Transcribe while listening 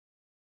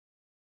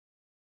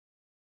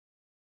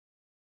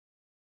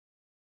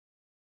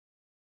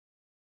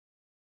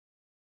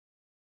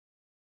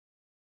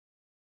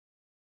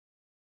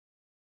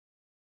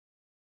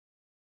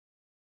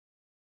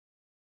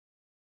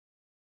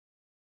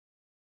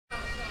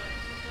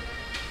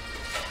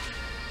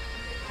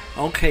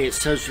Okay, it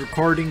says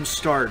recording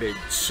started,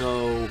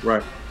 so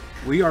Right.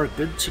 we are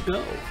good to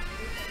go.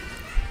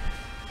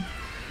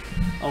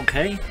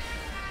 Okay.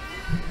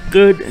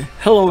 Good.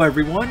 Hello,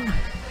 everyone.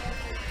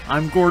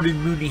 I'm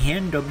Gordon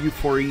Mooneyhan,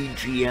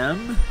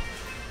 W4EGM,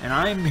 and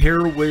I'm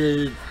here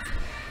with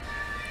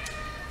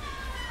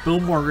Bill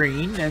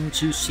Morine,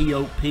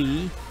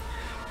 N2COP.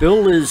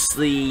 Bill is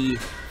the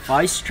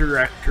Vice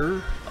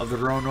Director of the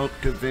Roanoke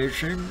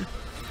Division.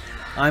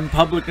 I'm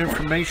Public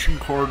Information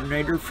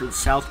Coordinator for the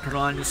South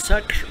Carolina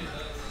Section.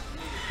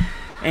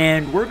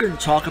 And we're going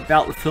to talk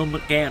about the Phil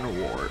McGann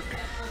Award.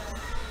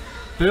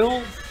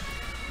 Bill,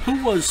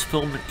 who was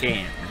Phil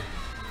McGann?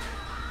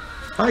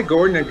 Hi,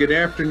 Gordon, and good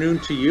afternoon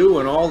to you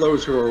and all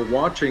those who are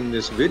watching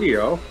this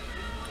video.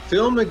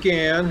 Phil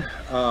McGann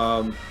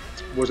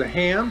was a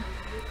ham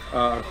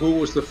who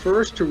was the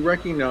first to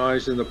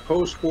recognize in the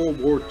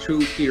post-World War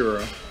II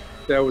era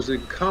that it was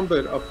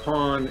incumbent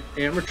upon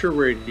amateur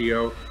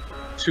radio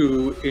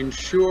to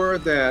ensure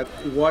that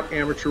what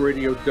amateur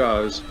radio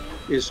does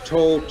is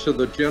told to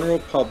the general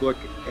public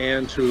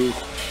and to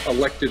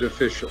elected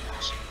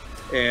officials.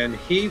 And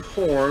he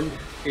formed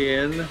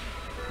in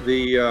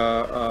the,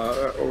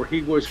 or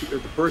he was the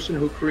person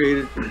who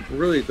created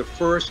really the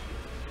first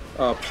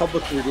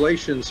public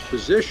relations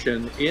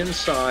position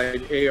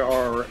inside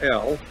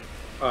ARRL.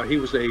 He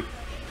was a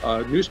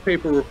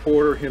newspaper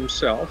reporter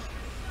himself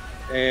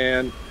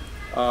and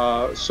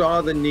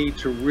saw the need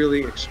to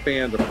really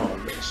expand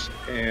upon this.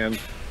 And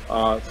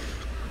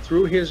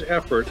through his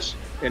efforts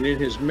and in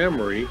his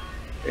memory,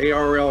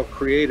 ARRL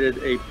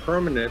created a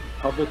permanent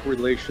public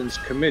relations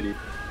committee,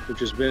 which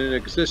has been in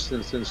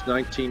existence since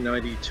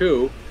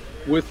 1992,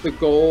 with the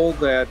goal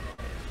that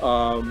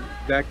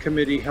that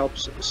committee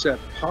helps set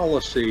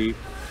policy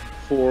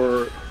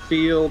for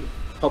field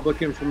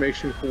public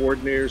information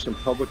coordinators and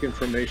public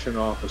information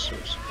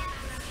officers.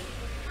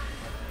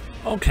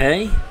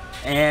 Okay,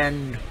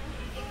 and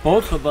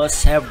both of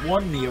us have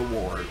won the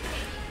award.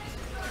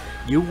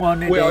 You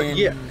won it in...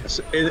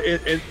 yes,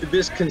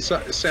 this can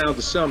sound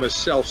to some as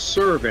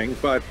self-serving,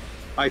 but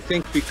I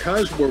think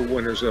because we're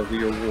winners of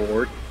the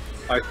award,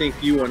 I think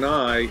you and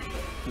I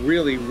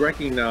really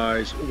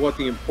recognize what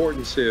the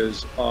importance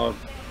is of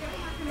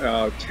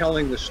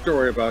telling the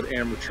story about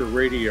amateur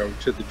radio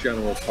to the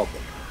general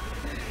public.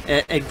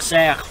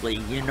 Exactly.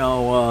 You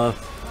know,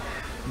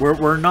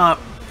 we're not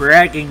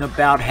bragging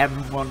about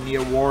having won the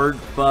award,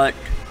 but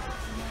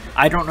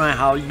I don't know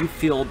how you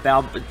feel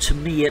about it, but to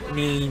me it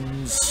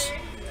means,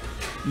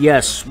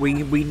 yes,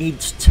 we need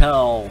to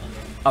tell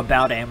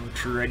about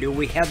amateur radio.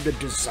 We have the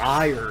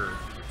desire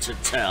to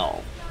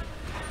tell.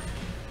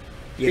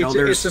 You know,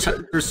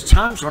 there's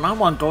times when I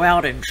want to go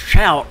out and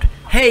shout,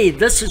 hey,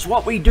 this is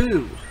what we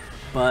do.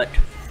 But,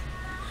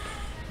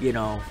 you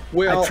know,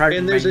 I try to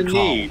and there's a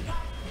remain calm. need.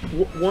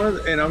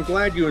 And I'm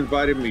glad you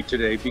invited me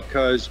today,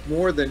 because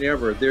more than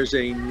ever, there's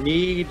a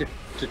need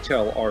to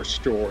tell our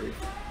story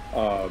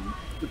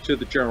to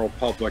the general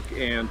public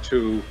and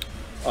to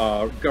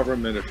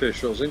government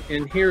officials.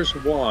 And here's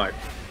why.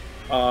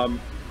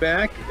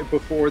 Back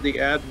before the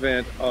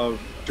advent of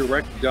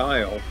direct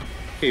dial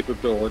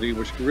capability,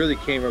 which really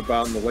came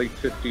about in the late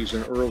 50s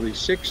and early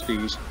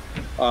 60s,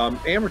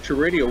 amateur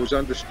radio was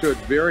understood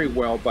very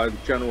well by the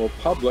general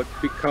public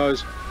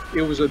because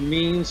it was a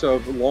means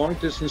of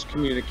long-distance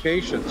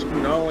communications,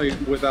 not only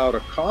without a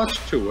cost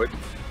to it,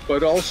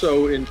 but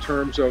also in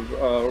terms of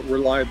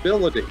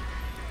reliability.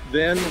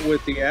 Then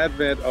with the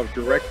advent of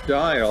direct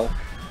dial,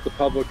 the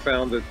public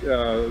found that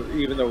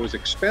even though it was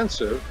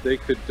expensive, they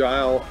could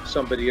dial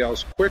somebody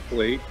else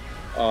quickly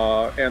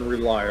and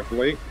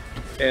reliably.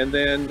 And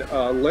then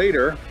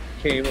later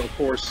came, of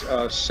course,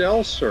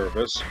 cell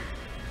service.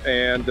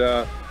 And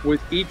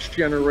with each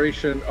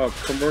generation of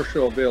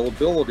commercial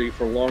availability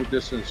for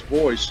long-distance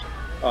voice,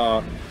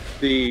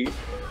 the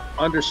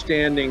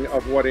understanding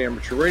of what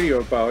amateur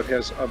radio about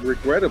has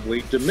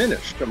regrettably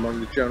diminished among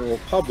the general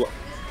public.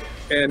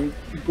 And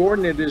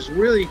Gordon, it is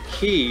really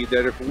key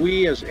that if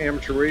we as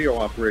amateur radio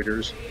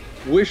operators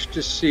wish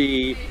to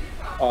see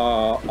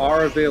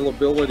our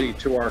availability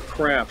to our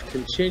craft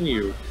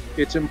continue,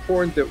 it's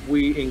important that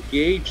we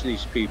engage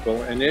these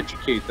people and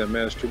educate them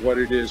as to what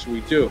it is we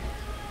do.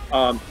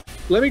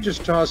 Let me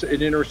just toss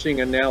an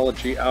interesting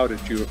analogy out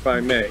at you, if I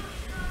may.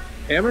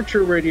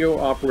 Amateur radio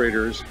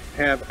operators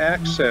have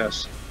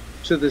access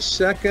to the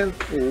second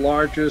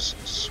largest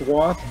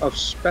swath of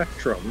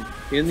spectrum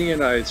in the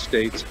United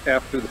States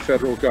after the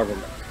federal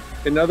government.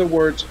 In other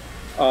words,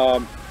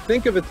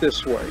 think of it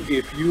this way.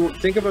 If you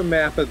think of a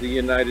map of the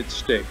United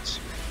States,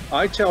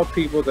 I tell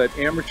people that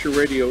amateur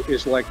radio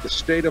is like the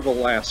state of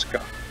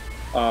Alaska.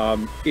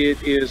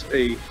 It is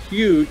a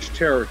huge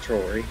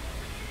territory,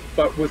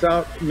 but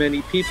without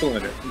many people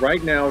in it.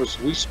 Right now, as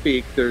we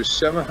speak, there's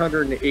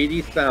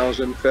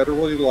 780,000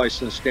 federally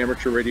licensed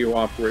amateur radio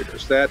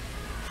operators. That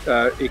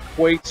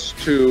equates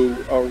to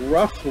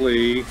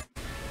roughly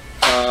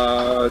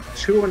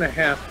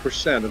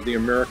 2.5% of the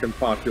American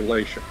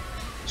population.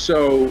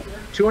 So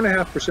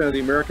 2.5% of the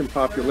American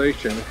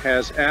population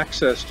has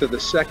access to the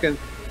second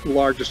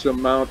largest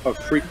amount of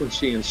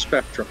frequency and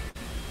spectrum.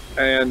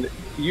 And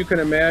you can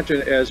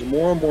imagine, as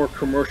more and more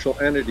commercial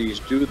entities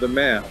do the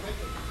math,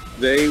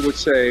 they would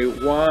say,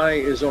 why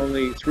is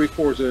only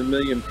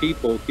 750,000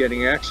 people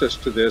getting access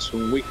to this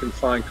when we can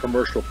find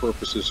commercial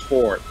purposes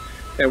for it?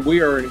 And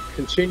we are in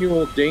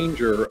continual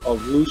danger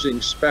of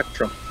losing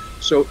spectrum.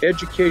 So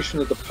education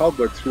of the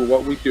public through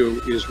what we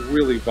do is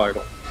really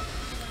vital.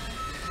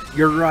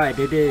 You're right,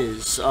 it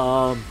is.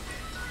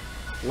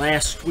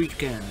 Last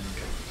weekend,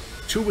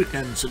 2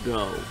 weekends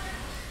ago,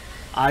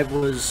 I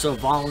was a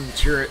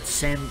volunteer at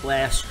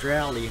Sandblast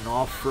Rally, an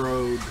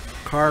off-road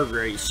car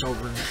race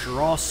over in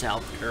Cheraw,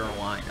 South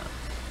Carolina.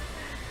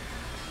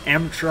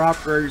 Amateur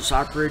operators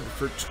operated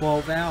for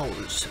 12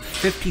 hours.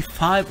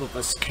 55 of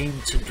us came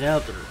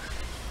together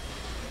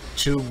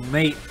to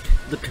make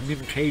the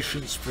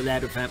communications for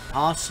that event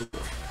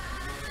possible.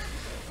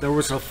 There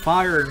was a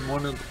fire in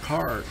one of the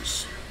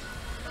cars.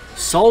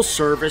 Cell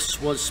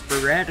service was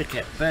sporadic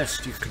at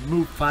best. You could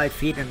move 5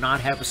 feet and not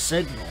have a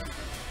signal.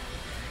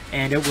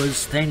 And it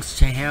was thanks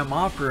to ham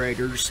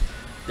operators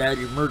that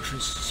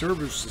emergency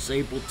service was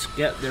able to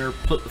get there,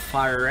 put the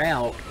fire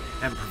out,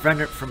 and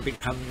prevent it from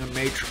becoming a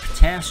major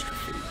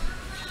catastrophe.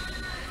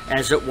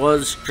 As it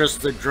was, just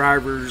the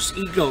driver's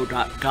ego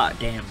got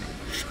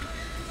damaged.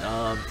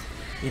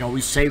 You know,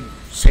 we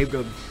saved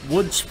a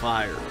woods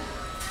fire.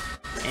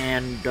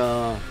 And,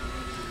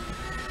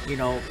 you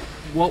know,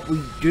 what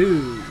we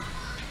do,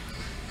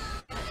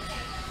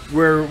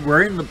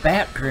 we're in the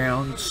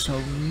background, so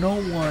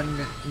no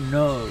one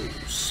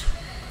knows.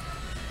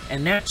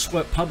 And that's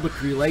what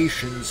public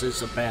relations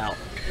is about.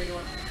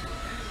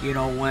 You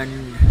know,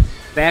 when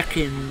back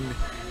in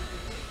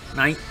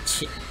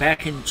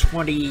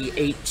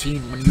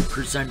 2018, when you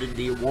presented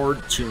the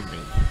award to me,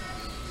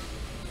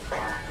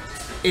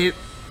 it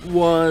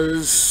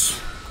was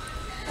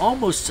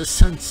almost a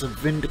sense of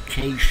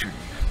vindication.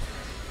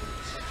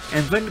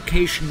 And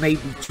vindication may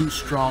be too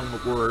strong a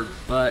word,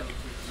 but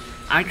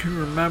I can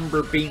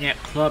remember being at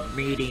club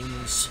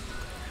meetings,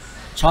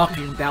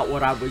 talking about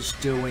what I was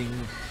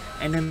doing,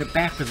 and in the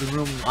back of the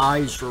room,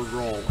 eyes were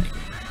rolling.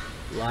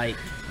 Like,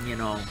 you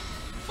know,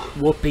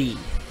 whoopee,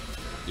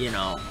 you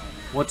know,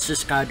 what's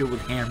this guy do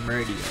with ham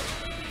radio?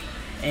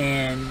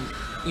 And,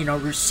 you know,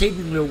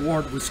 receiving the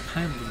award was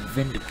kind of a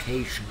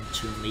vindication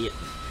to me.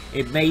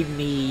 It made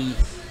me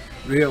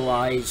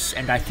realize,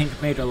 and I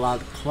think made a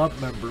lot of club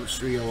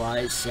members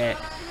realize, that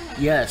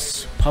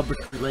yes,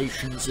 public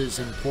relations is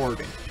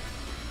important.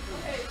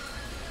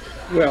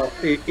 Well,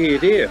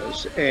 it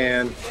is,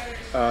 and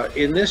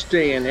in this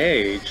day and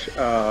age,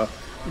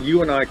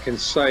 you and I can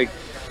cite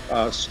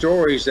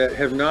stories that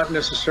have not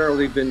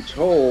necessarily been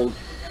told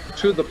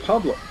to the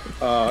public.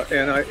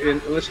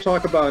 And let's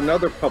talk about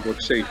another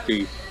public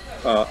safety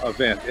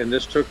event, and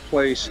this took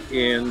place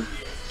in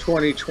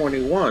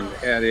 2021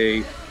 at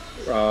a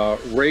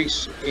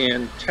race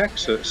in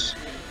Texas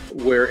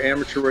where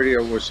amateur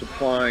radio was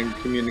supplying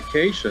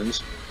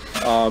communications.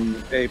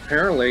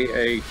 Apparently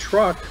a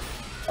truck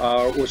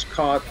was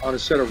caught on a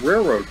set of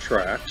railroad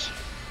tracks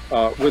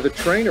with a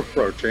train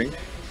approaching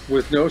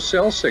with no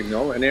cell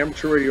signal, and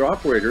amateur radio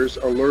operators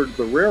alerted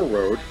the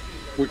railroad,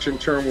 which in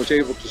turn was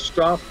able to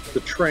stop the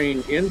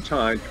train in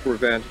time to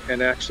prevent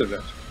an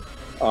accident.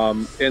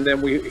 And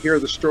then we hear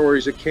the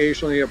stories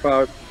occasionally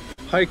about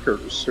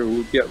hikers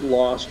who get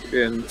lost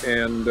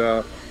and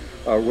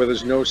where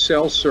there's no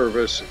cell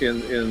service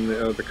in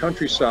the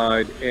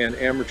countryside, and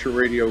amateur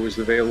radio is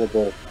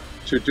available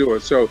to do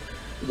it. So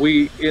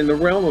in the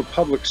realm of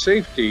public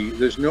safety,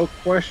 there's no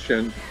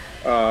question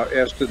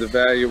as to the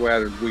value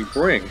added we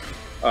bring,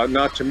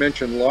 not to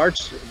mention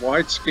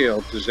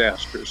wide-scale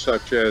disasters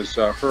such as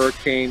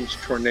hurricanes,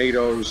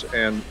 tornadoes,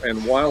 and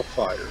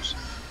wildfires.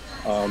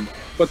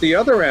 But the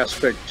other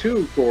aspect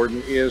too,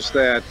 Gordon, is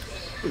that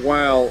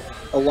while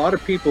a lot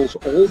of people's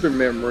older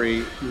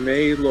memory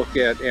may look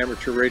at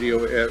amateur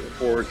radio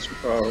for its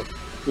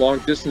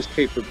long-distance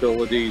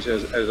capabilities,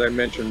 as I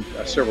mentioned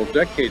several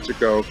decades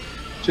ago,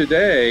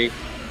 today,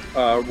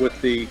 with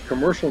the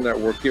commercial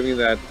network giving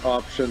that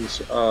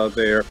options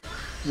there,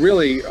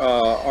 really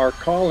our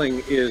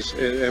calling is,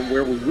 and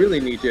where we really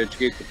need to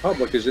educate the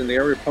public, is in the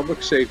area of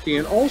public safety,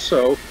 and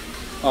also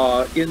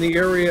in the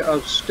area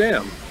of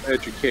STEM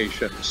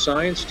education,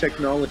 science,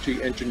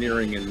 technology,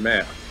 engineering, and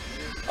math.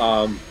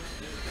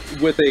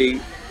 With a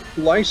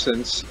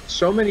license,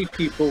 so many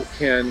people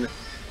can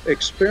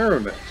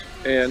experiment,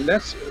 and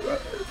that's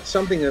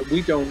something that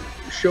we don't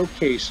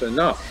showcase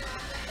enough.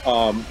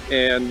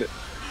 And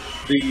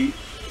the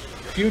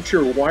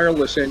future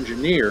wireless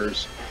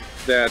engineers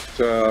that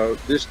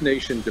this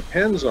nation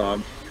depends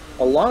on,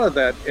 a lot of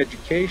that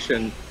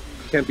education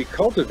can be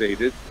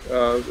cultivated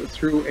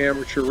through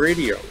amateur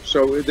radio.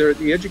 So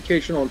the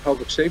educational and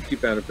public safety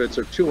benefits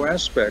are two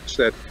aspects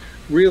that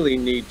really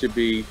need to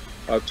be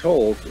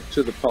told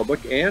to the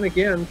public, and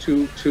again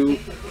to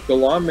the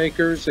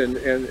lawmakers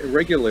and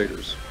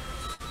regulators.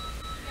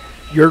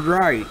 You're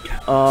right.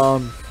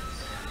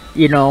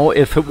 You know,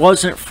 if it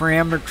wasn't for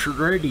amateur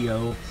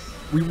radio,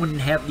 we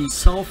wouldn't have these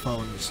cell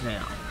phones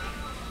now,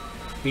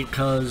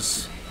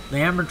 because the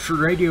amateur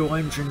radio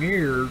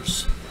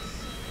engineers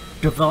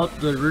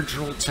developed the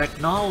original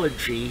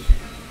technology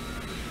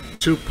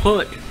to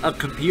put a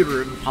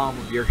computer in the palm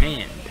of your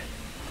hand.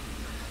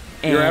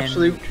 And,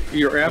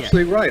 you're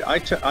absolutely right.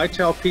 I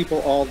tell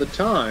people all the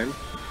time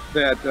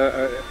that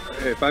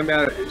if I'm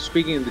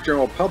speaking in the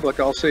general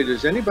public, I'll say,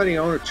 does anybody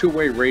own a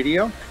two-way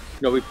radio?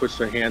 Nobody puts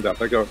their hand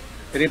up. I go,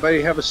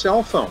 anybody have a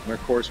cell phone? And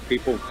of course,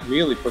 people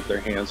immediately put their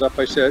hands up.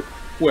 I said,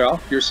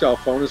 well, your cell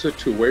phone is a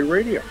two-way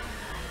radio.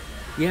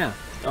 Yeah.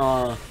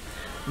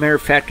 Matter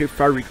of fact, if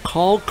I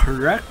recall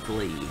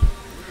correctly,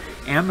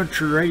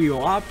 amateur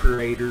radio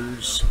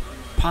operators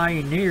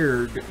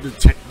pioneered the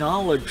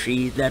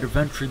technology that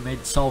eventually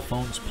made cell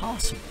phones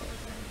possible.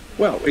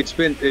 Well, it's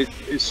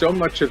so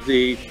much of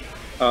the,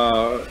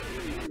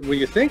 when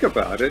you think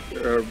about it,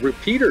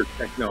 repeater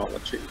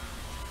technology,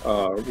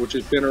 which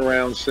has been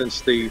around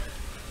since the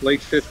late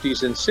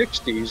 50s and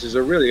 60s, is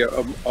really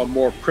a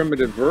more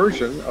primitive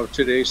version of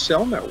today's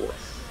cell network.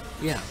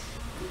 Yeah,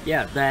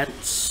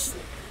 that's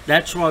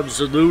what I was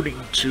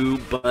alluding to,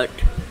 but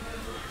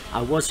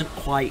I wasn't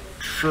quite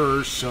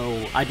sure,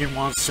 so I didn't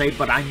want to say,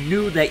 but I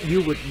knew that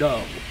you would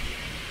know.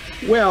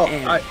 Well,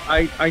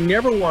 I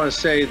never want to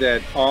say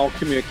that all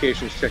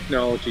communications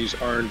technologies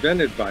are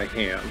invented by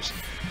hands.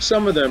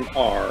 Some of them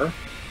are,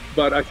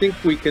 but I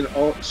think we can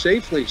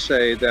safely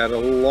say that a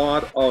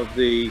lot of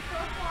the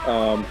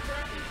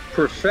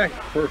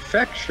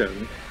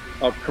perfection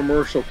of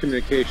commercial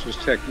communications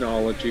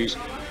technologies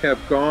have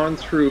gone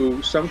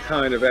through some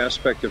kind of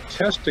aspect of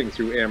testing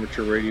through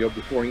amateur radio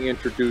before being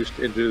introduced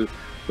into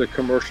the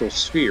commercial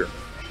sphere.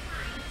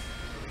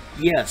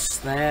 Yes,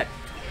 that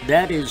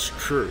is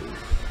true.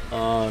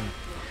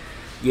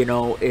 You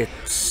know,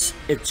 it's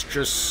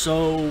just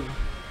so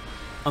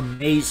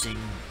amazing.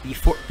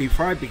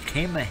 Before I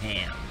became a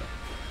ham,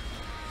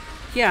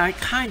 yeah, I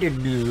kind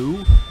of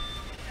knew,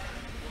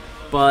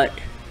 but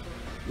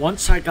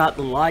once I got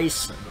the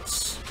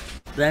license,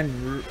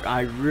 then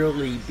I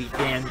really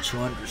began to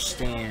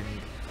understand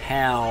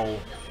how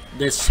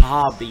this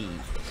hobby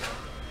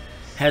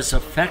has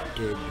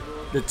affected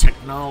the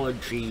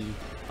technology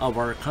of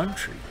our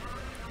country.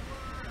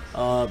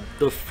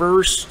 The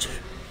first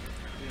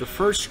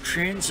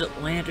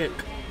transatlantic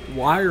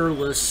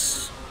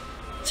wireless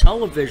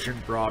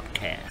television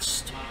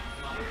broadcast,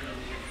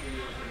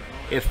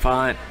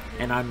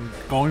 and I'm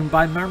going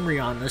by memory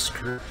on this,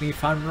 correct me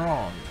if I'm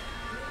wrong,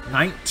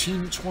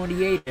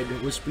 1928, and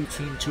it was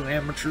between two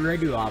amateur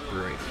radio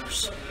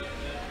operators.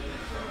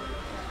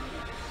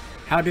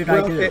 How did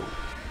I do?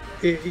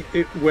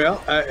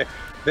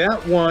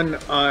 That one,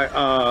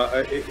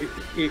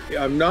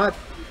 I'm not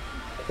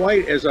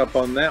quite as up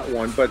on that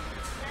one, but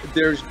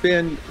there's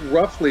been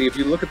roughly, if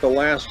you look at the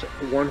last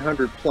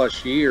 100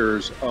 plus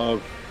years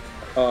of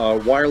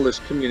wireless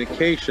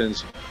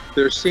communications,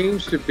 there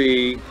seems to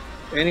be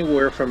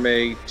anywhere from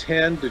a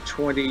 10 to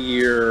 20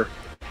 year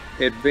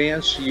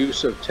advanced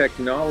use of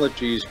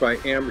technologies by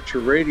amateur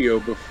radio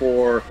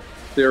before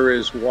there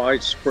is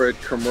widespread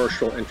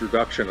commercial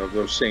introduction of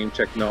those same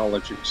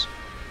technologies.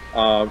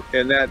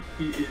 And that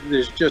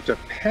there's just a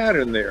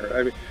pattern there.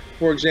 I mean,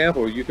 for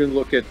example, you can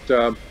look at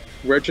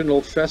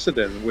Reginald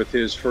Fessenden with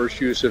his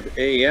first use of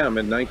AM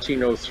in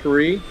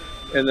 1903,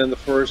 and then the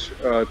first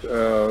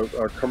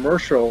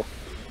commercial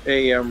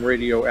AM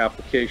radio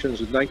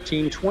applications in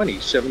 1920,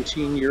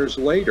 17 years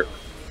later.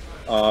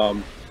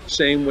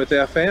 Same with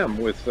FM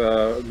with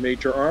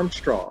Major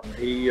Armstrong.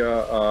 He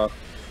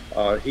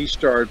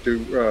started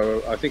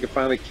to, I think it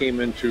finally came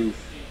into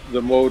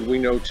the mode we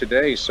know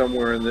today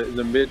somewhere in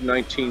the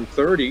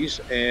mid-1930s,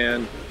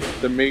 and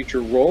the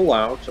major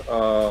rollout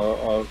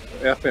of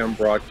FM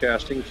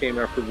broadcasting came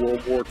after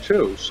World War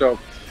II. So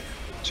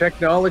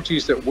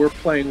technologies that we're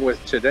playing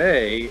with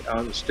today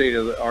on the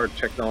state-of-the-art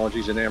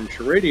technologies in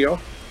amateur radio,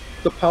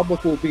 the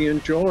public will be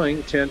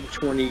enjoying 10 to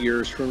 20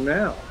 years from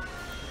now.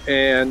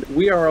 And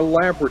we are a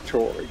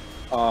laboratory,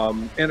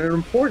 and an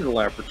important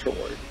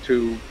laboratory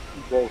to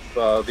both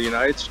the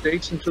United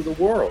States and to the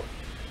world.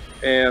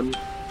 And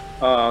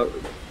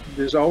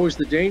there's always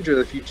the danger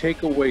that if you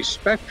take away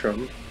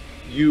spectrum,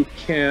 you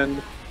can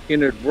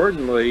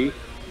inadvertently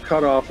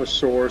cut off a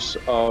source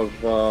of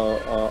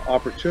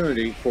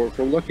opportunity for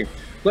looking.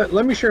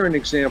 Let me share an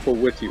example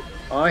with you.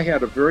 I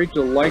had a very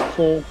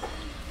delightful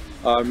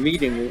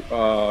meeting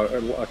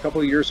a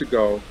couple of years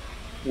ago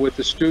with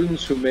the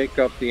students who make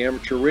up the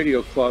Amateur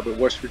Radio Club at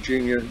West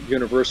Virginia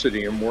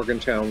University in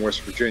Morgantown, West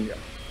Virginia.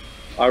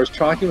 I was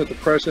talking with the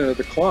president of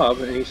the club,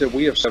 and he said,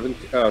 we have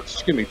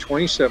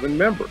 27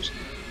 members.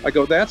 I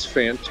go, that's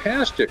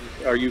fantastic.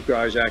 Are you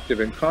guys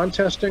active in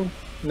contesting?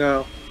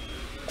 No.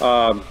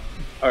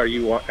 Are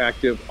you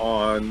active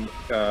on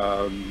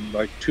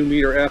like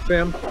 2-meter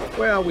FM?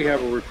 Well, we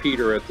have a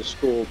repeater at the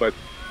school, but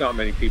not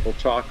many people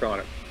talk on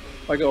it.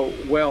 I go,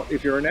 well,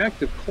 if you're an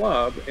active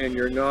club and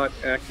you're not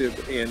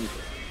active in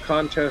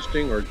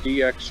contesting or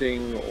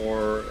DXing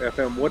or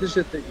FM, what is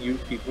it that you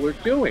people are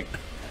doing?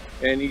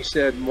 And he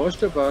said,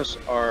 most of us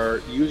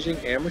are using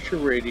amateur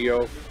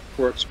radio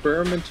for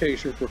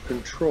experimentation for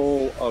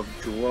control of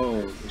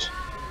drones,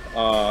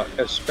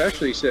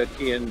 especially, he said,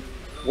 in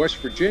West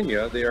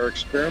Virginia, they are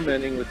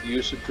experimenting with the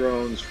use of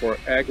drones for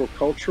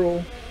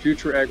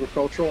future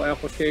agricultural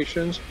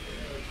applications,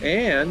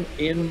 and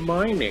in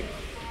mining.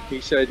 He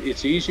said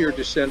it's easier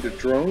to send a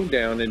drone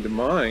down into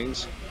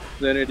mines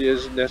than it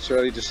is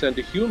necessarily to send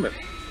a human.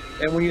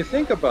 And when you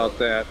think about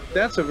that,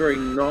 that's a very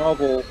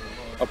novel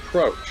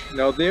approach.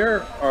 Now,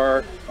 there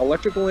are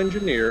electrical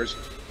engineers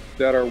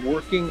that are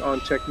working on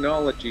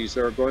technologies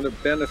that are going to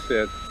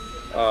benefit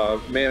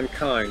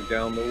mankind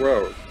down the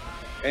road.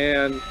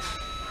 And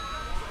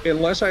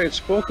unless I had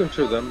spoken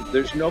to them,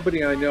 there's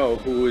nobody I know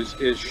who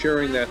is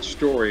sharing that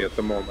story at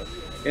the moment.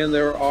 And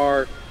there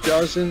are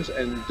dozens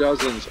and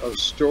dozens of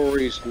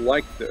stories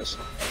like this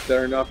that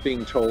are not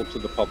being told to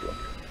the public.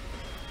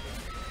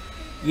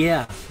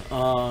 Yeah.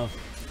 Oh,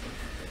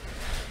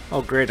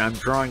 great. I'm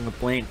drawing a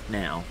blank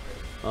now.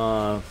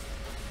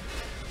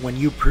 When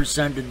you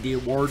presented the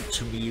award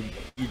to me,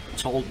 you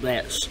told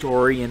that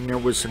story, and there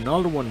was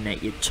another one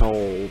that you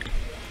told.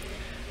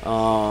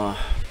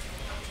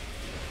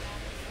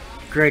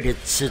 Great.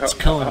 It's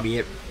killing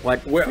me.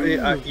 What?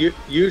 Well,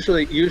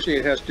 usually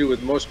it has to do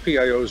with most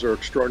PIOs are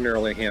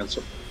extraordinarily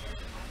handsome.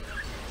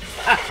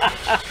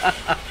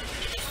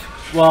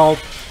 Well,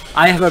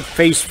 I have a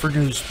face for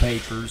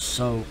newspapers,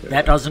 so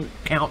that doesn't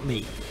count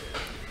me.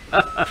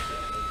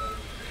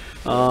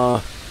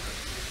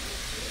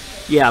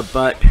 Yeah,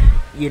 but,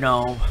 you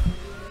know,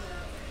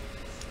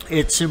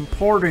 it's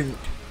important,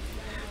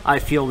 I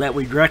feel, that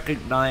we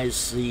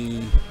recognize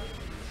the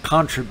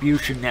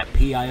contribution that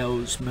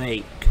PIOs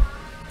make,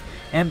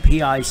 and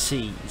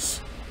PICs.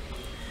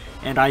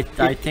 And I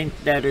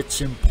think that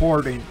it's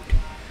important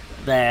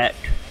that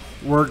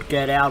word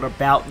get out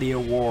about the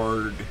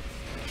award.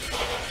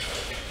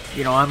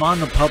 You know, I'm on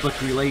the Public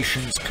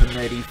Relations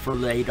Committee for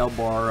the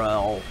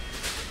ARRL,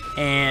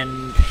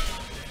 and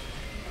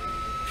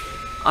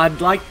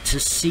I'd like to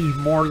see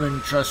more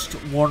than just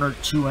 1 or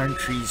 2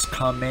 entries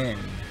come in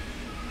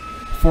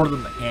for the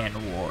McCann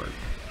Award.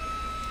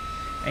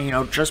 And, you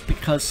know, just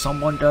because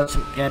someone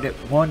doesn't get it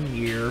one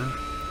year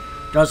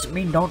doesn't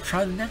mean don't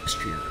try the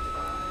next year.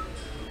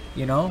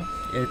 You know,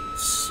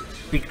 it's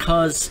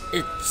because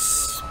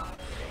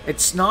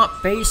it's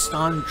not based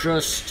on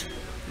just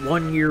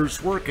 1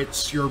 year's work,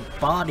 it's your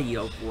body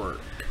of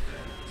work.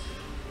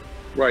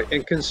 Right,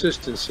 and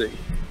consistency.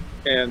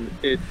 And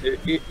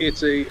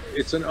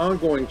it's an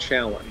ongoing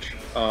challenge.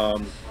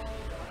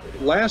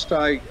 Last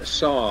I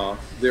saw,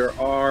 there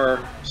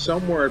are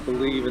somewhere, I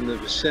believe, in the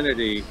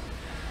vicinity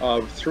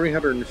of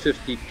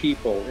 350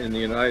 people in the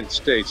United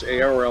States,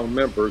 ARRL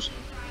members,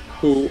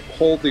 who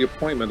hold the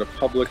appointment of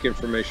Public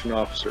Information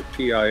Officer,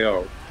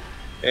 PIO.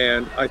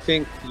 And I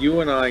think you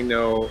and I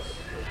know,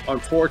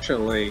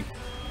 unfortunately,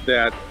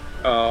 that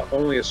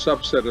only a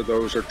subset of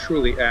those are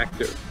truly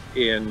active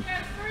in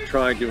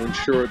trying to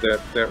ensure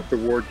that the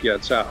word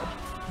gets out.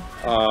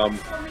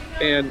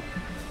 And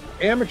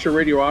amateur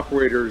radio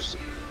operators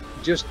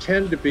just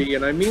tend to be,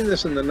 and I mean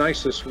this in the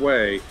nicest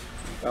way,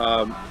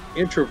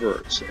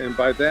 introverts. And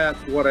by that,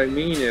 what I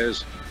mean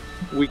is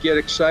we get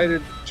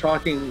excited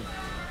talking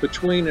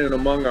between and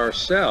among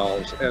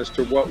ourselves as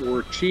to what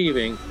we're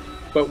achieving,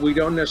 but we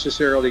don't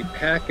necessarily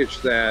package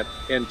that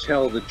and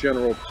tell the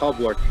general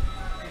public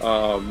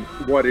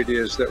what it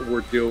is that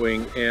we're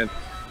doing. And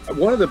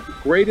one of the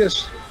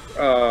greatest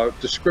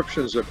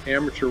descriptions of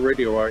amateur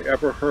radio I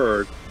ever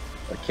heard,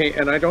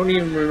 and I don't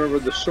even remember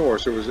the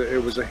source.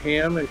 It was a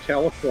ham in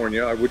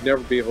California. I would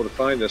never be able to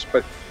find this,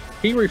 but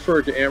he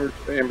referred to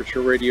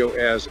amateur radio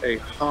as a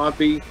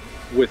hobby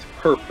with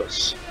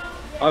purpose.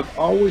 I've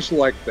always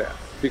liked that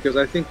because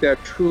I think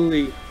that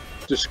truly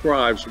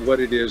describes what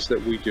it is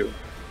that we do.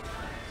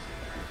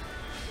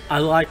 I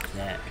like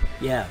that.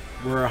 Yeah,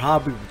 we're a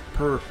hobby with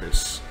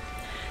purpose.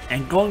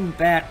 And going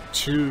back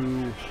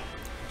to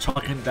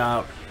talking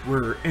about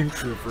we're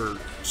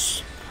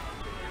introverts.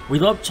 We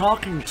love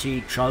talking to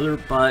each other,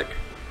 but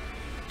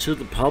to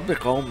the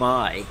public, oh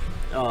my.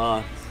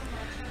 I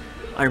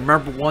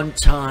remember one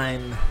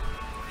time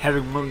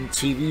having one of the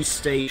TV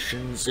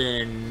stations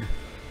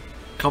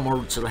come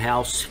over to the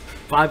house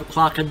 5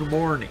 o'clock in the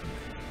morning.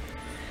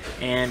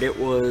 And it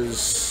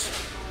was,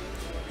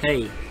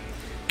 hey,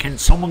 can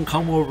someone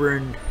come over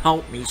and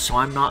help me so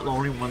I'm not the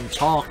only one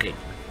talking?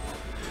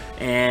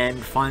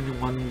 And finally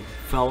one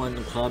fellow in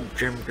the club,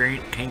 Jim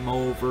Grant, came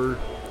over,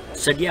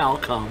 said, yeah, I'll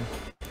come.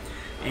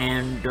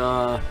 And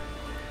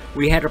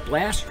we had a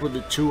blast with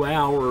the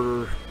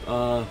 2-hour,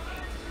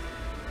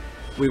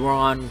 we were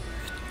on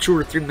 2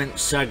 or 3 minute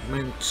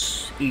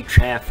segments each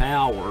half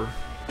hour.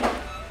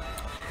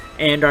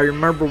 And I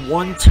remember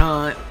one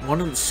time,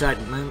 one of the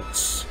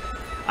segments,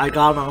 I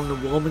got on the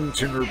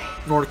Wilmington or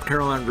North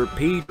Carolina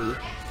repeater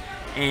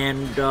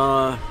and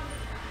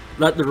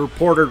let the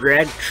reporter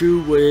drag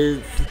chew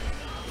with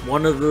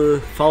one of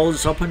the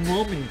fellows up in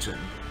Wilmington.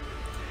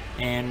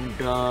 And,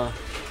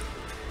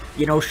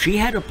 you know, she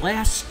had a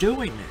blast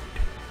doing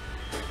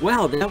it.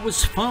 Well, that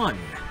was fun.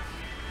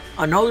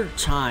 Another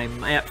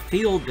time at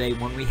field day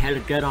when we had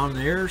to get on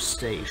the air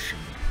station,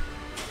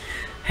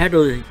 had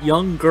a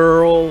young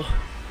girl,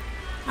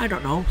 I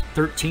don't know,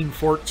 13,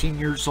 14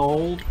 years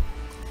old,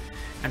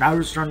 and I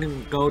was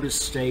running the go-to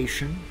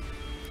station,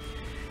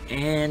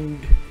 and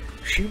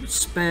she would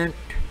spend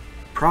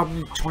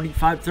probably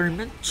 25-30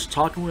 minutes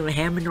talking with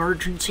him in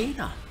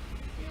Argentina.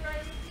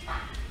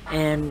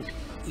 And,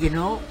 you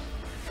know,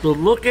 the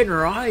look in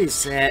her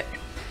eyes that,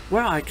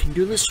 well, I can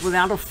do this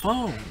without a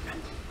phone.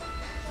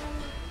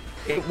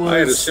 It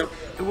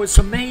was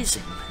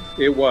amazing.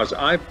 It was.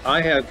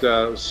 I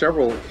had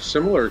several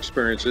similar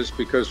experiences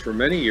because for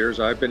many years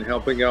I've been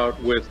helping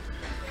out with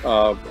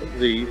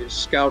the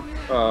Scout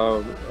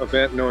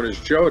event known as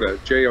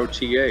JOTA,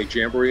 J-O-T-A,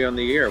 Jamboree on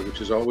the Air, which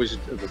is always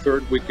the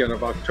third weekend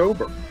of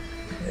October.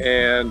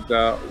 And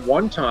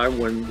one time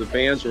when the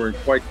bands were in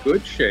quite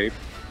good shape,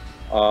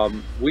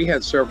 we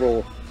had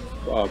several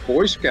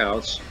Boy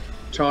Scouts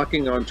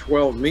talking on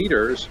 12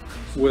 meters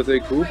with a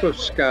group of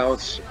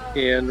scouts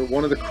in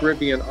one of the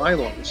Caribbean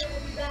islands.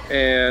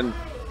 And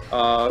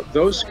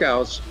those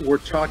scouts were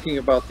talking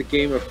about the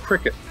game of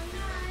cricket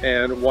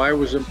and why it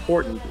was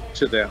important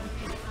to them.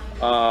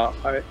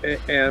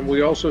 And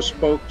we also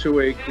spoke to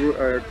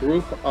a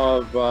group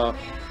of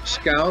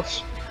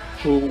scouts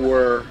who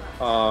were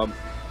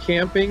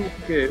camping.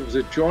 It was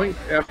a joint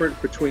effort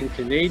between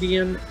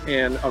Canadian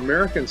and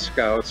American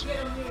scouts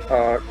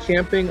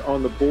camping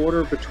on the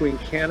border between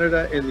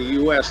Canada and the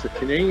U.S. The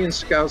Canadian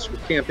scouts were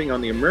camping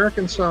on the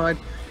American side,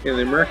 and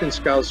the American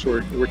scouts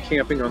were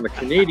camping on the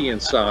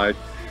Canadian side.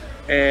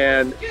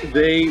 And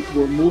they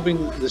were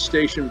moving the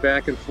station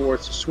back and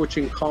forth,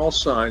 switching call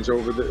signs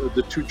over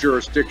the two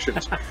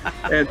jurisdictions.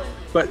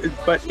 But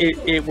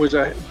it was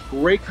a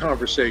great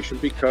conversation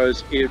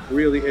because it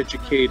really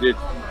educated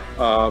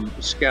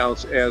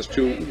scouts as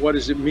to what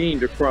does it mean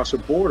to cross a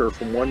border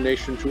from one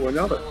nation to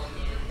another.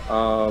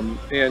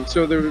 And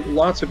so there are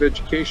lots of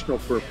educational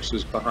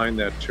purposes behind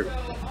that too.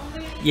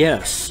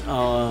 Yes,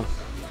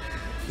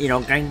 you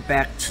know, going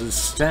back to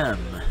STEM.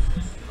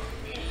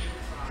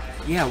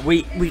 Yeah,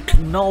 we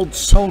can meld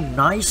so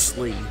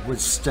nicely with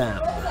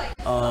STEM,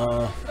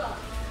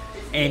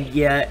 and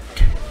yet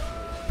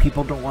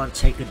people don't want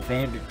to take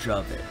advantage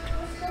of it.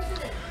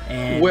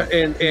 And well,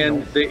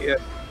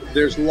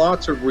 there's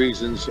lots of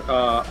reasons.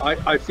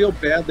 I feel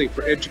badly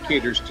for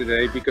educators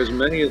today because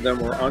many of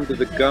them are under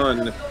the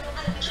gun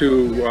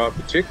to,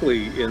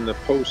 particularly in the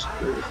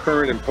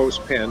current and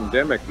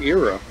post-pandemic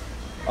era,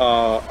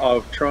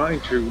 of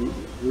trying to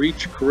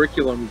reach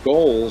curriculum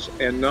goals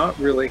and not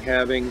really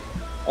having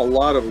a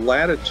lot of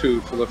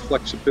latitude for the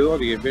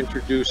flexibility of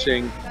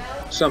introducing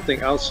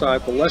something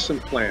outside the lesson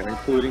plan,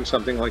 including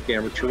something like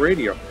amateur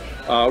radio.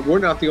 We're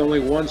not the only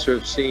ones who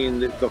have seen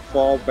the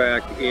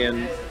fallback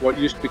in what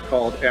used to be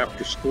called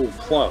after-school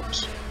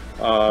clubs.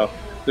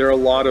 There are a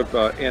lot of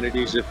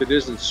entities. If it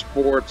isn't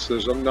sports,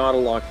 there's not a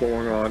lot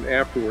going on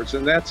afterwards,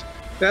 and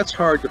that's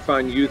hard to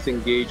find youth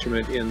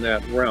engagement in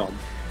that realm.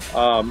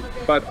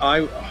 But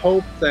I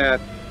hope that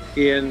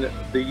in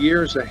the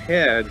years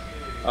ahead,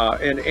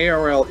 and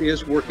ARRL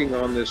is working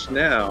on this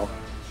now,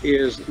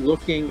 is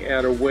looking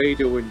at a way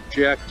to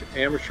inject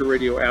amateur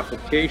radio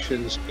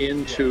applications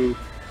into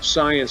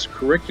science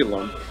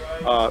curriculum,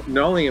 not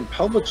only in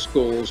public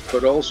schools,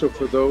 but also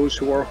for those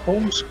who are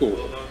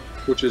homeschooled,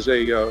 which is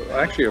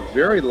actually a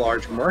very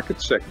large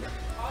market segment.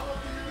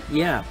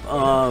 Yeah,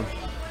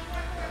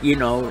 you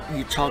know,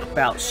 you talk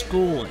about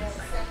schooling.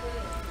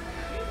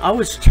 I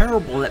was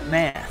terrible at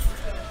math.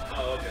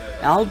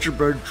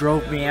 Algebra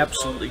drove me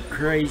absolutely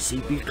crazy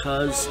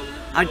because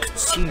I could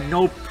see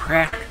no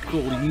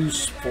practical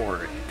use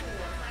for it.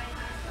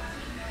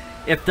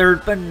 If there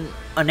had been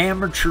an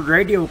amateur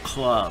radio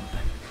club,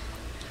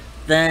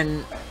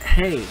 then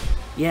hey,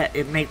 yeah,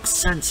 it makes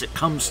sense, it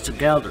comes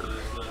together.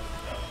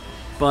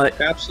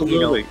 But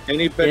absolutely,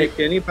 you know,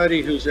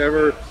 anybody who's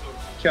ever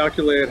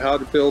calculated how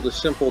to build a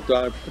simple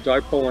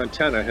dipole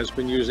antenna has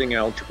been using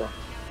algebra.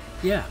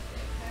 Yeah,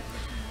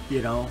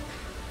 you know,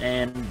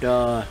 and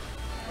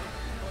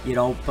you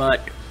know,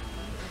 but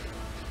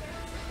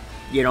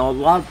you know, a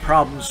lot of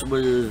problems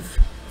with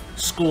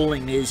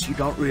schooling is you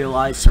don't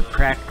realize the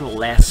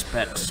practical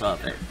aspects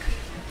of it,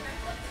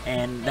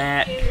 and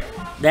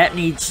that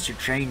needs to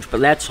change,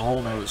 but that's a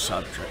whole nother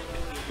subject.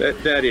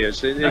 That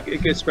is, and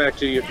it gets back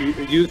to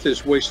youth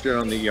is wasted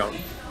on the young.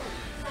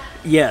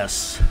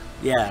 Yes,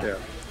 yeah.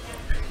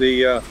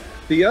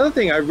 The other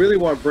thing I really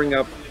want to bring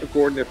up,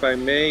 Gordon, if I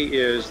may,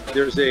 is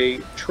there's a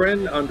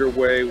trend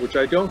underway which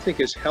I don't think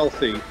is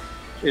healthy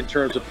in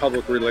terms of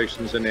public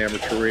relations and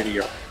amateur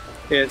radio.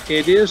 And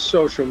it is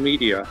social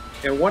media.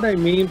 And what I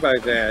mean by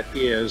that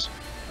is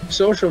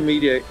social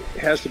media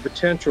has the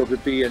potential to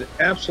be an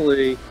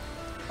absolutely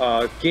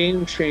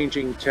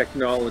game-changing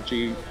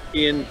technology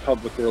in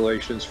public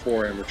relations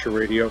for amateur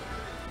radio.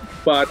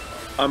 But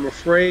I'm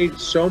afraid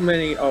so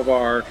many of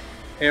our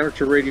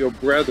amateur radio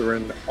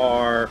brethren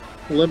are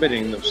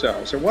limiting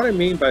themselves. And what I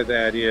mean by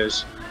that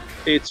is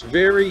it's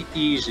very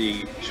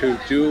easy to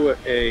do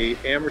a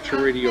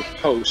amateur radio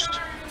post,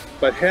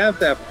 but have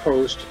that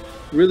post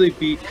really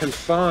be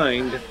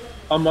confined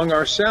among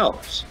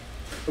ourselves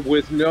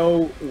with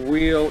no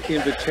real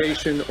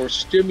invitation or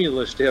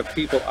stimulus to have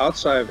people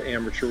outside of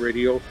amateur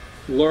radio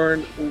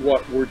learn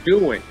what we're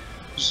doing.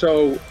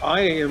 So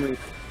I am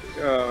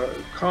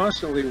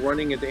constantly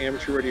running into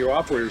amateur radio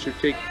operators who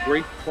take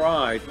great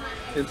pride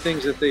in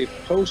things that they've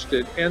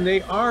posted, and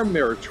they are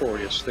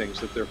meritorious things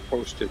that they're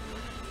posted.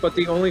 But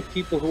the only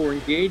people who are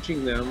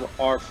engaging them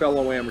are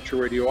fellow amateur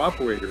radio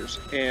operators,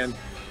 and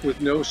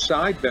with no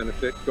side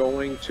benefit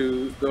going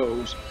to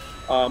those.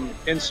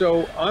 And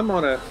so I'm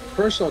on a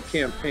personal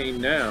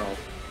campaign now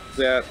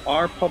that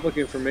our public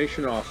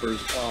information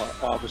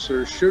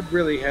officers should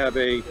really have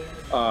a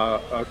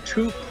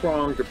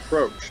two-pronged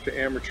approach to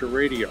amateur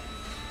radio.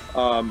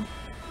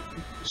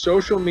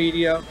 Social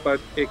media, but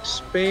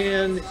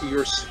expand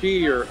your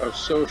sphere of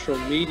social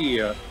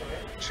media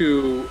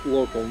to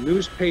local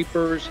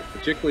newspapers,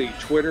 particularly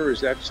Twitter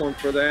is excellent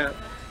for that,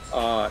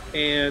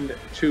 and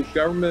to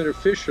government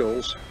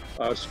officials,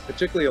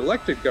 particularly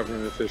elected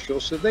government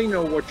officials, so they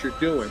know what you're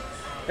doing.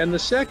 And the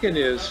second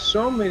is,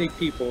 so many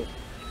people,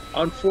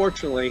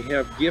 unfortunately,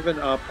 have given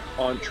up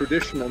on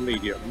traditional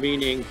media,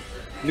 meaning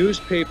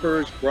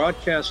newspapers,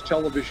 broadcast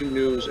television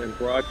news, and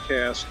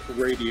broadcast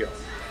radio.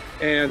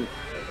 And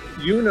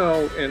you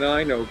know, and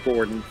I know,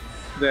 Gordon,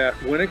 that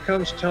when it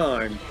comes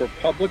time for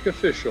public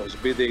officials,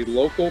 be they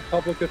local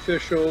public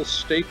officials,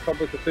 state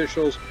public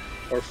officials,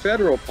 or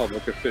federal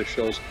public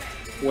officials,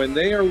 when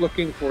they are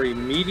looking for a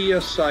media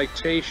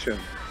citation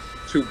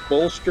to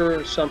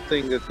bolster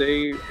something that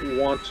they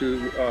want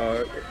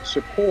to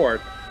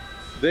support,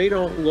 they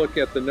don't look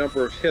at the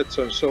number of hits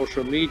on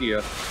social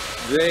media.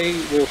 They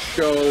will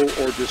show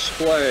or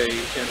display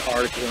an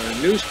article in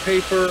a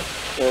newspaper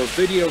or a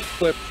video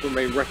clip from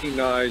a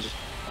recognized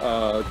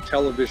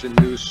television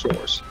news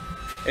source.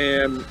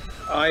 And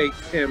I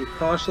am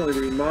constantly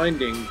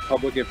reminding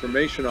public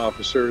information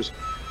officers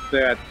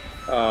that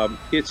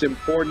it's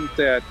important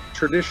that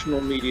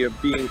traditional media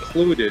be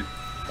included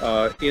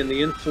in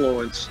the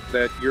influence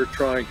that you're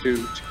trying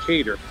to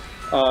cater.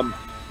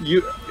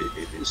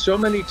 So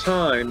many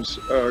times,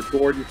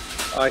 Gordon,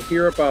 I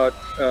hear about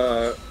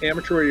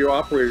amateur radio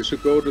operators who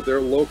go to their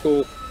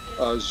local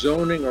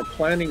zoning or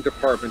planning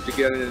department to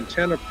get an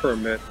antenna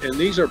permit, and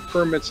these are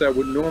permits that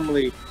would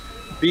normally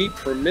be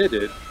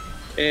permitted,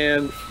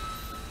 and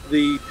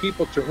the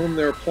people to whom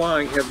they're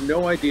applying have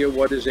no idea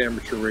what is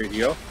amateur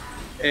radio,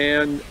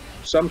 and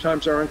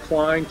sometimes are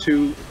inclined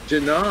to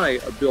deny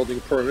a building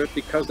permit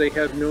because they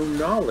have no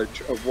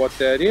knowledge of what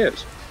that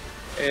is.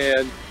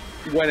 And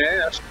when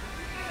asked,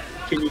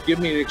 can you give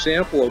me an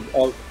example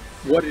of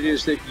what it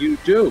is that you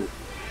do?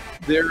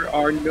 There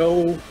are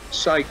no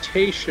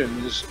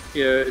citations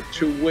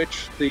to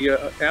which the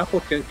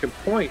applicant can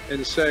point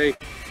and say,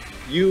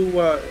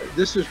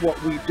 this is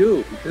what we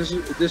do.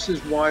 This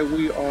is why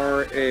we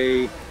are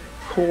a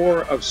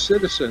corps of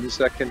citizens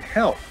that can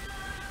help.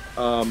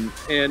 And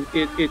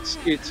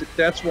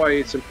that's why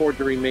it's important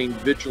to remain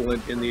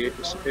vigilant in the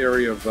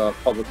area of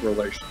public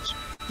relations.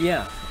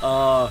 Yeah,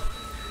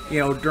 you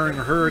know, during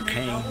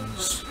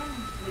hurricanes,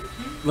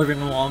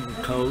 living along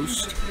the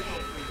coast,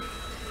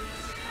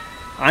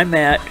 I'm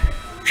at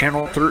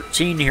Channel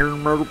 13 here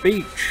in Myrtle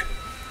Beach.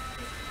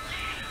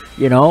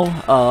 You know,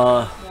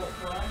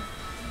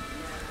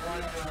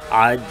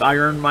 I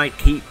earn my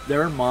keep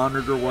there,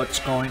 monitor what's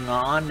going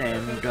on,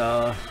 and,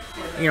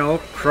 you know,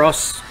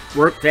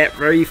 work that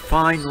very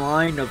fine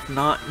line of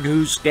not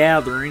news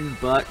gathering,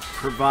 but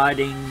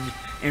providing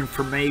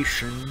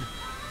information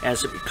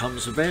as it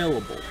becomes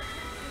available.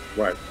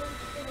 Right.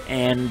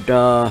 And,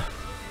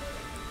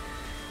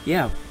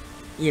 yeah,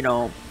 you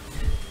know,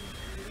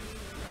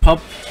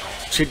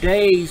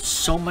 today,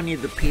 so many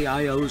of the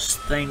PIOs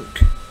think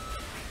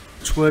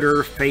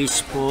Twitter,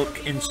 Facebook,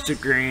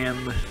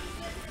 Instagram,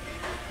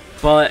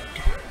 but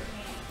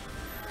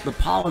the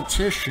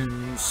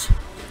politicians,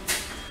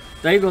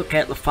 they look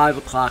at the 5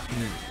 o'clock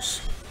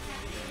news.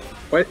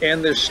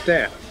 And their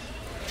staff,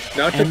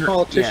 not the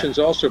politicians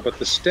also, but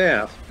the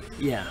staff.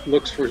 Yeah.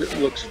 Looks for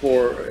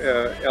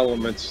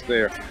elements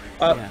there.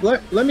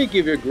 Let me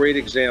give you a great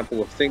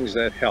example of things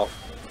that help.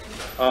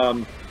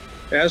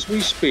 As we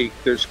speak,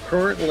 there's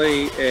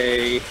currently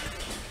a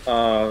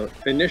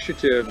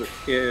initiative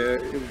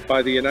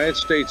by the United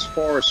States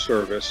Forest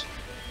Service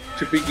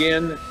to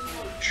begin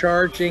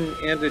charging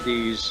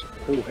entities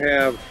who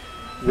have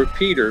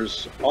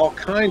repeaters, all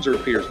kinds of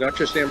repeaters, not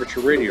just amateur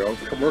radio,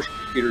 commercial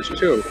repeaters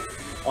too,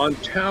 on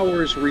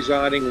towers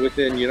residing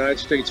within United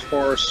States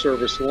Forest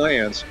Service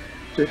lands,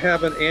 to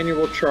have an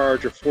annual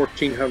charge of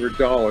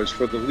 $1,400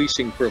 for the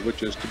leasing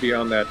privileges to be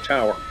on that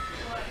tower.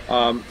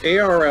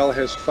 ARRL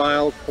has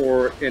filed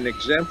for an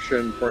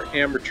exemption for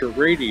amateur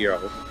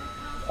radio,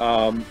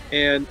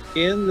 and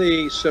in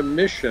the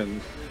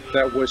submission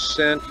that was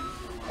sent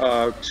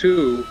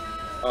to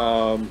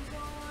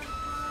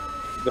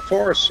the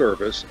Forest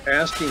Service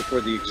asking for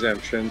the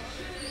exemption,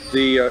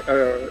 the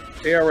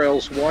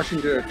ARRL's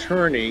Washington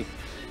attorney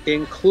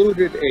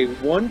included a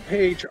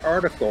one-page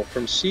article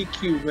from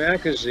CQ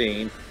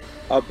magazine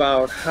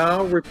about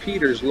how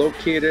repeaters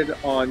located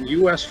on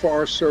U.S.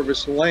 Forest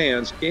Service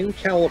lands in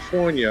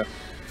California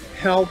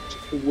helped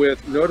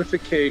with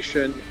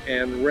notification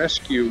and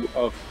rescue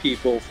of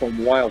people from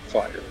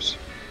wildfires.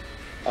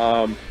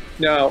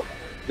 Now,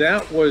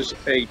 that was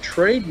a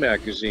trade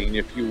magazine,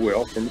 if you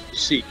will, from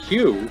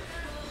CQ,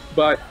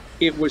 but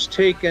it was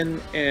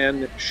taken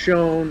and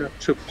shown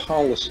to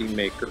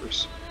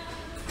policymakers.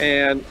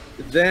 And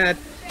that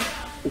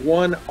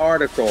one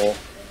article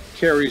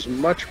carries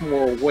much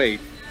more weight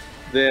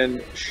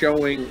than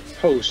showing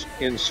posts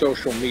in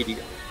social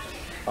media.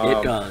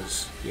 It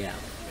does, yeah.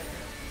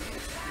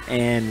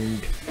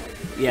 And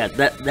yeah,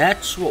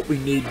 that's what we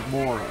need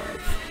more of.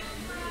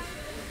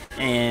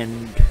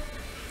 And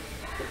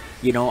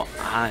you know,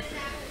 I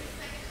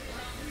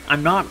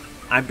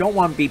don't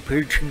want to be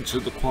preaching to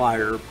the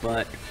choir,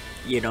 but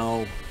you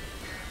know,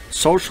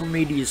 social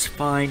media is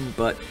fine,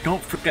 but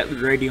don't forget the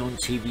radio and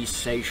TV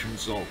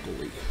stations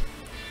locally,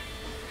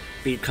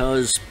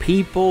 because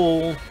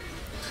people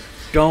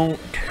don't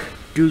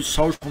do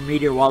social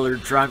media while they're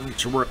driving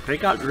to work. They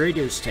got the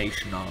radio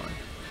station on,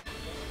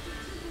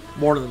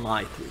 more than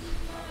likely.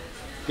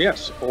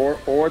 Yes,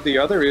 or the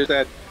other is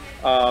that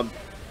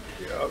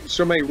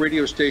so many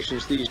radio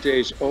stations these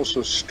days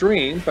also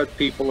stream, but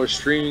people are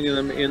streaming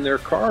them in their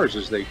cars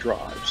as they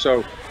drive.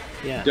 So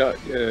Yeah.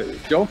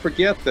 don't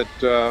forget that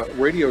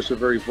radio is a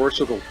very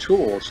versatile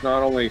tool. It's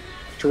not only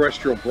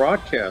terrestrial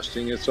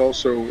broadcasting, it's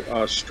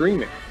also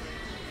streaming.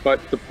 But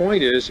the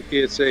point is,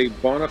 it's a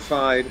bona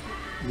fide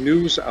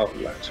news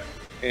outlet,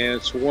 and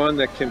it's one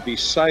that can be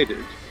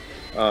cited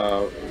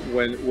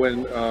when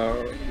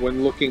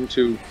looking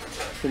to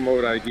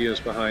promote ideas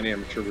behind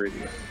amateur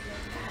radio.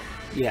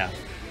 Yeah.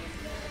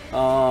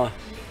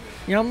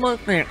 You know, I'm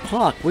looking at the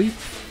clock.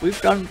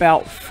 We've done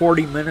about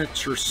 40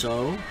 minutes or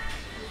so.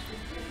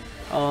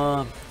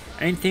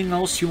 Anything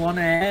else you want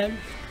to add?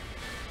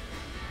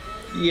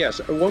 Yes,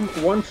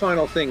 one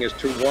final thing as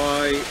to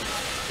why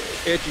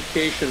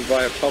education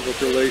via public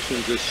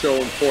relations is so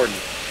important.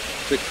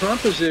 The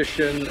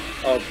composition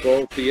of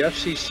both the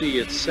FCC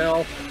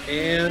itself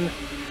and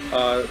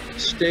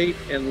state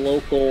and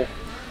local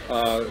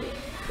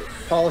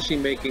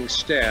policymaking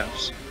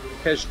staffs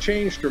has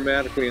changed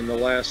dramatically in the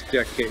last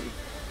decade.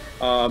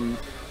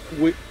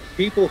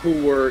 People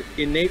who were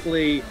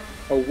innately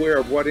aware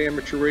of what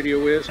amateur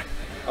radio is,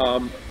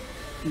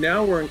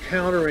 now we're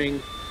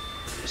encountering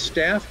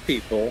staff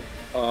people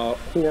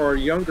who are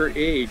younger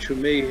age, who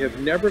may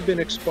have never been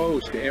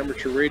exposed to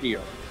amateur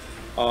radio.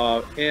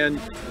 And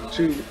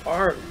to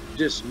our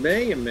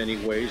dismay in many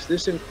ways,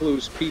 this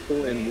includes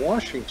people in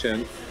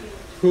Washington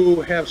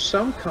who have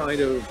some kind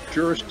of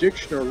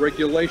jurisdiction or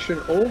regulation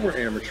over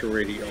amateur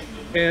radio,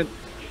 and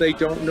they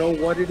don't know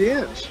what it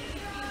is.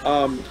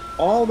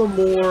 All the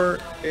more,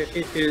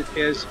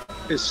 as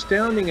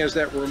astounding as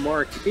that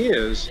remark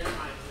is,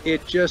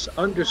 it just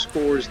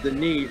underscores the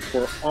need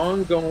for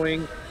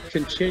ongoing,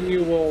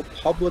 continual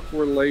public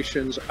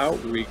relations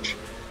outreach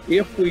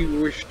if we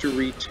wish to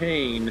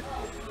retain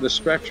the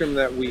spectrum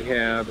that we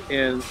have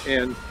and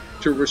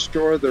to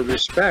restore the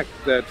respect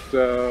that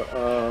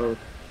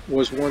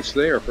was once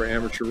there for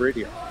amateur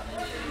radio.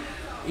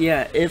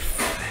 Yeah, if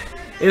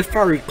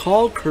I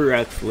recall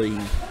correctly,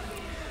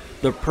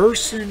 the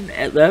person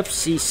at the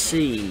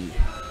FCC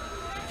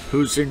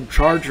who's in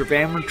charge of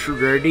amateur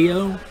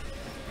radio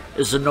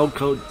is a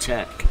no-code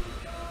tech.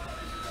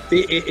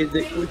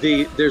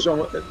 There's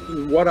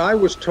what I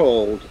was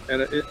told,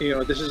 and you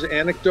know, this is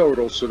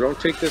anecdotal, so don't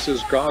take this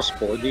as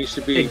gospel. It needs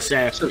to be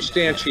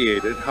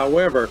substantiated.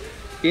 However,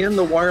 in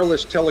the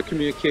Wireless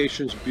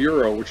Telecommunications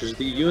Bureau, which is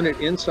the unit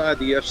inside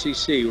the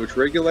FCC which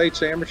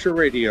regulates amateur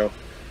radio,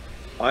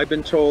 I've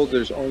been told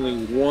there's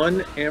only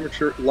one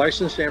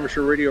licensed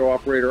amateur radio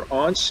operator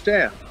on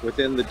staff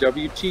within the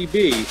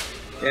WTB,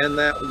 and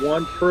that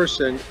one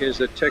person is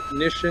a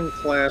technician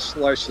class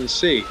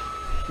licensee,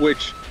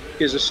 which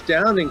is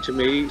astounding to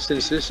me,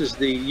 since this is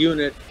the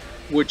unit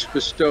which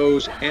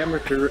bestows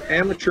amateur,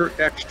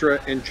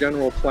 extra, and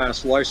general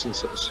class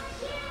licenses.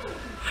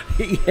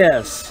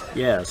 Yes,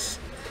 yes.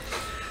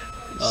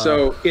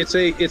 So it's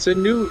a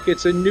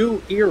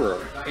new era,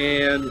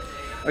 and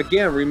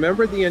again,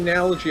 remember the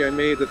analogy I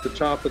made at the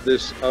top of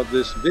this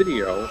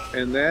video,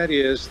 and that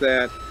is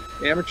that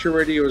amateur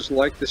radio is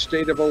like the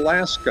state of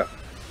Alaska.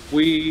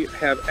 We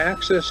have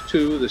access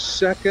to the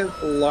second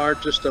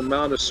largest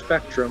amount of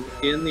spectrum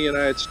in the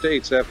United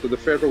States after the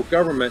federal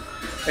government,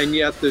 and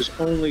yet there's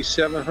only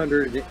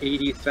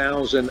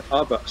 780,000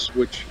 of us,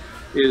 which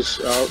is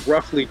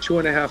roughly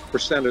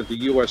 2.5% of the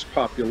U.S.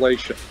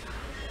 population.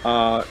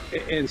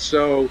 And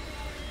so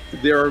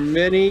there are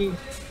many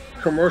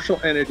commercial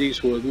entities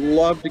who would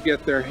love to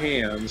get their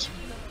hands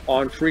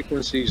on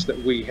frequencies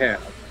that we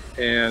have.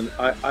 And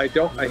I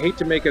hate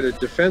to make it a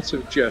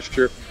defensive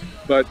gesture,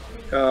 but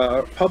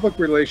public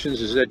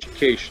relations is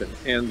education,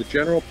 and the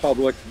general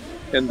public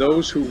and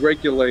those who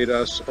regulate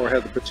us or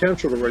have the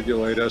potential to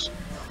regulate us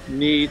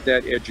need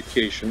that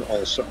education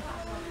also.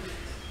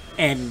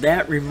 And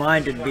that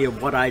reminded me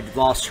of what I'd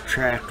lost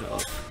track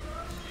of.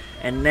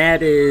 And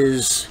that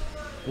is,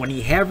 when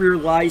you have your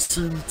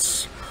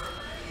license,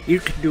 you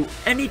can do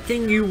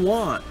anything you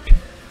want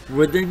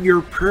within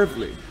your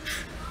privilege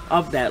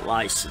of that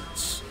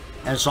license,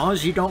 as long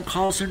as you don't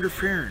cause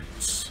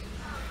interference.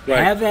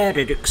 Right. Have at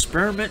it,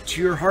 experiment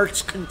to your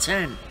heart's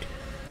content.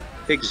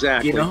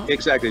 Exactly. You know?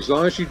 Exactly. As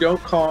long as you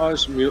don't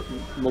cause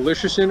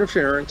malicious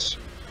interference,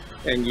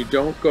 and you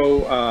don't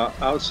go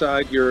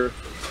outside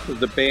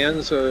the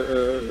bands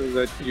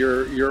that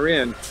you're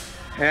in,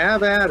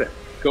 have at it.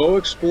 Go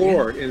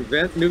explore. Yeah.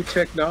 Invent new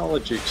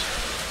technologies.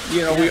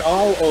 You know, Yeah. we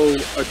all owe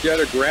a debt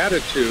of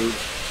gratitude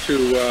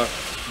to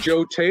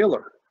Joe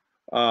Taylor,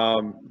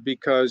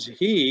 because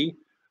he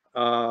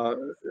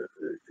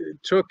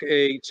took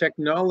a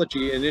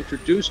technology and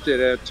introduced it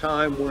at a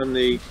time when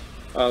the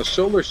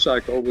solar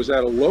cycle was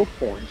at a low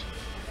point,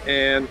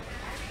 and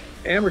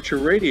amateur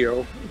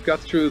radio got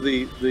through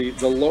the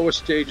lowest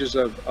stages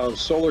of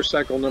solar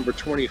cycle number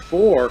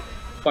 24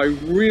 by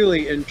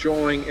really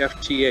enjoying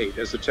FT8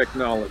 as a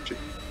technology.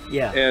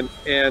 Yeah.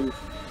 And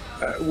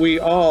we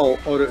all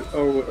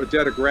owe a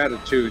debt of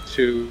gratitude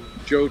to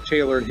Joe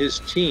Taylor and his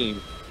team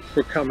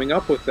for coming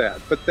up with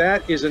that. But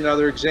that is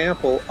another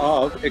example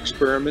of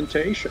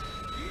experimentation.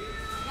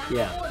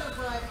 Yeah.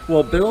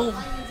 Well, Bill,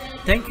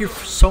 thank you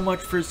so much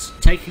for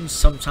taking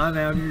some time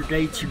out of your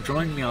day to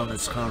join me on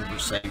this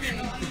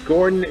conversation.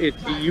 Gordon,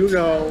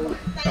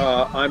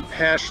 I'm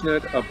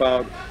passionate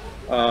about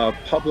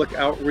public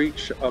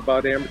outreach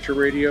about amateur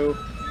radio.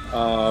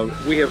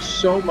 We have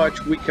so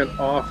much we can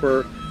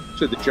offer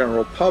to the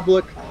general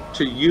public,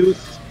 to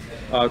youth,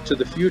 to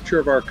the future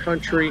of our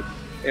country,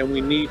 and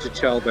we need to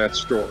tell that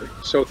story.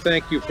 So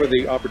thank you for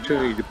the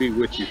opportunity to be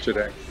with you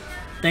today.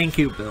 Thank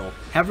you, Bill.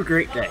 Have a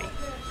great day.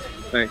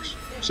 Thanks.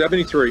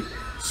 73.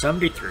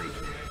 73.